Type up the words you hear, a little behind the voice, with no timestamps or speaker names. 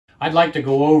I'd like to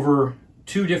go over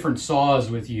two different saws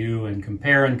with you and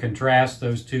compare and contrast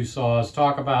those two saws,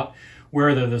 talk about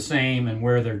where they're the same and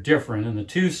where they're different. And the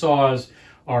two saws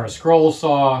are a scroll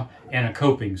saw and a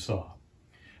coping saw.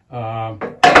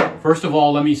 First of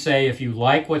all, let me say, if you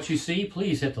like what you see,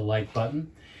 please hit the like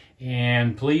button.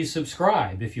 And please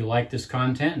subscribe if you like this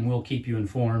content, and we'll keep you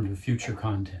informed of future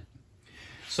content.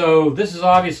 So this is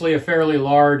obviously a fairly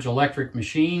large electric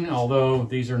machine, although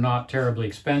these are not terribly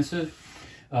expensive.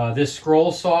 This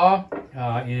scroll saw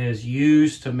is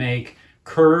used to make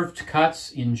curved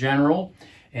cuts in general,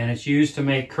 and it's used to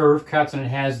make curved cuts, and it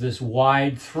has this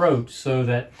wide throat so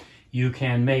that you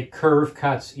can make curved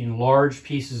cuts in large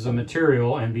pieces of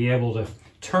material and be able to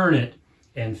turn it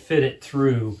and fit it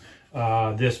through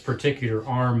this particular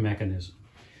arm mechanism.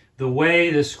 The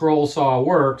way this scroll saw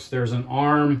works, there's an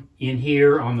arm in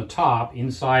here on the top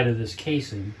inside of this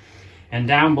casing, and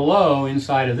down below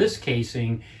inside of this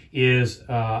casing is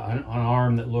an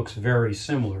arm that looks very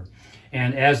similar.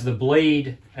 And as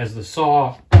the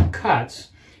saw cuts,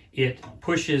 it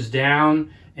pushes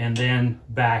down and then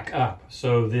back up.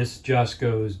 So this just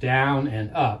goes down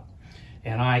and up,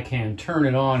 and I can turn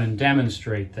it on and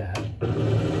demonstrate that.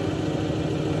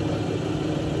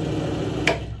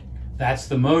 That's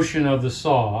the motion of the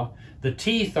saw. The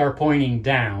teeth are pointing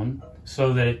down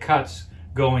so that it cuts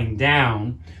going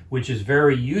down, which is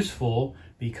very useful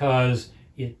because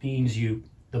it means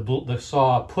the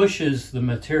saw pushes the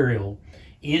material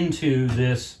into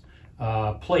this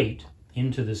plate,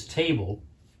 into this table,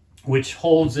 which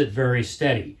holds it very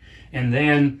steady. And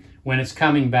then when it's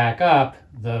coming back up,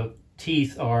 the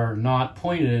teeth are not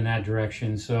pointed in that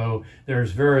direction, so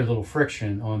there's very little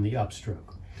friction on the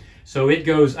upstroke. So it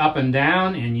goes up and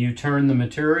down, and you turn the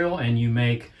material and you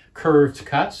make curved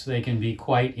cuts. They can be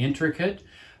quite intricate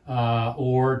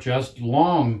or just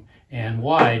long and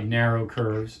wide, narrow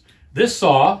curves. This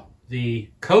saw, the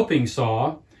coping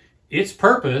saw, its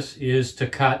purpose is to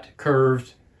cut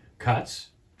curved cuts,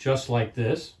 just like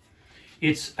this.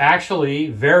 It's actually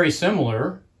very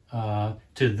similar to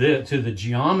the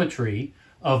geometry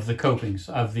of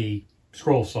the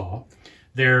scroll saw.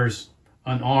 There's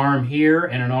an arm here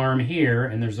and an arm here,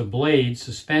 and there's a blade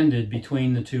suspended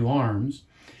between the two arms.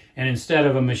 And instead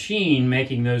of a machine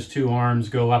making those two arms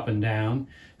go up and down,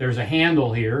 there's a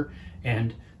handle here,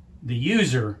 and the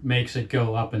user makes it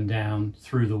go up and down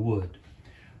through the wood.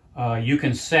 You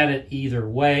can set it either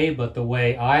way, but the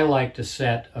way I like to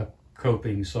set a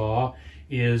coping saw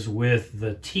is with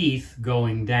the teeth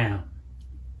going down.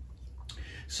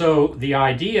 So the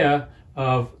idea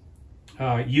of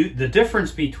the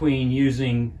difference between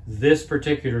using this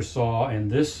particular saw and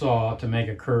this saw to make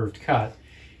a curved cut,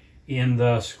 in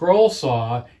the scroll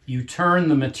saw, you turn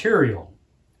the material,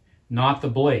 not the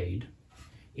blade.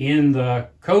 In the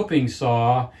coping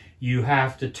saw, you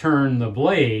have to turn the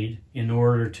blade in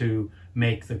order to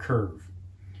make the curve.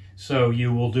 So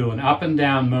you will do an up and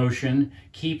down motion,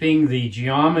 keeping the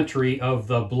geometry of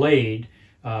the blade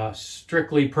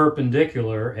strictly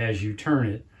perpendicular as you turn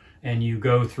it and you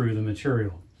go through the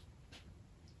material.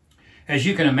 As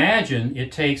you can imagine,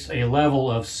 it takes a level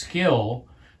of skill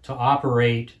to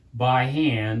operate by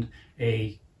hand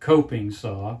a coping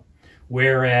saw,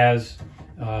 whereas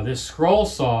this scroll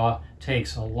saw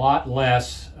takes a lot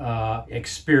less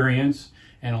experience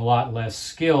and a lot less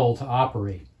skill to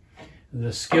operate.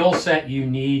 The skill set you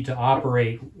need to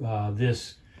operate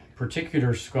this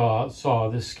particular saw,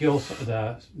 the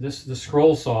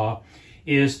scroll saw,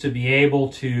 is to be able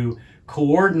to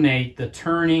coordinate the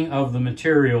turning of the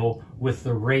material with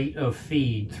the rate of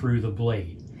feed through the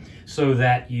blade, so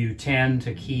that you tend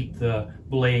to keep the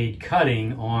blade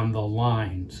cutting on the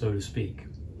line, so to speak.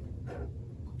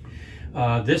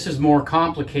 This is more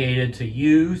complicated to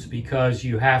use because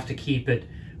you have to keep it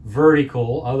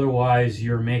vertical, otherwise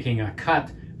you're making a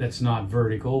cut that's not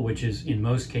vertical, which is in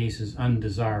most cases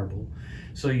undesirable.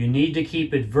 So you need to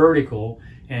keep it vertical,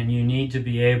 and you need to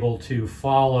be able to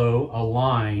follow a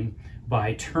line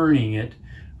by turning it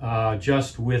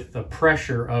just with the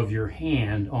pressure of your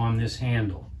hand on this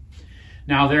handle.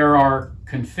 Now there are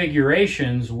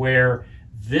configurations where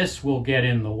this will get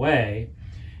in the way,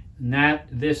 and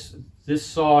this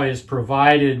saw is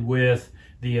provided with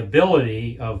the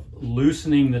ability of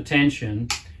loosening the tension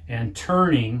and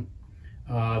turning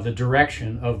the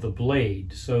direction of the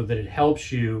blade, so that it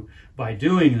helps you. By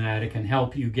doing that, it can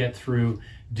help you get through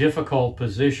difficult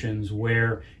positions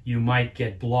where you might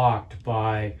get blocked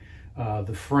by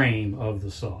the frame of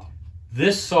the saw.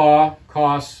 This saw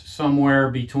costs somewhere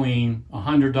between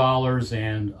 $100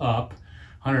 and up,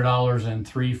 $100 and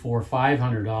 $300, $400,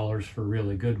 $500 for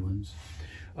really good ones.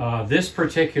 This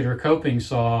particular coping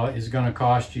saw is going to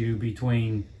cost you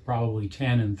between probably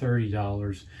 $10 and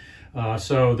 $30.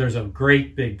 So there's a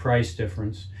great big price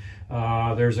difference.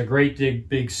 There's a great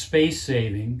big space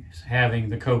saving having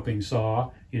the coping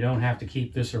saw. You don't have to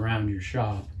keep this around your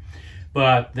shop.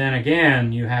 But then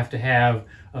again, you have to have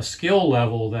a skill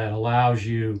level that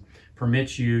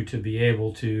permits you to be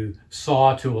able to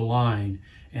saw to a line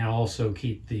and also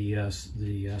keep the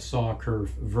saw kerf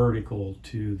vertical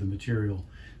to the material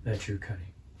that you're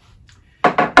cutting.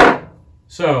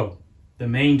 So the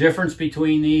main difference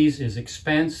between these is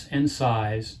expense and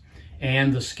size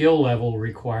and the skill level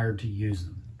required to use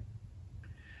them.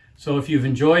 So if you've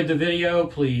enjoyed the video,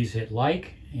 please hit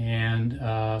like and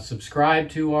subscribe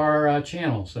to our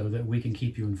channel so that we can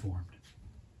keep you informed.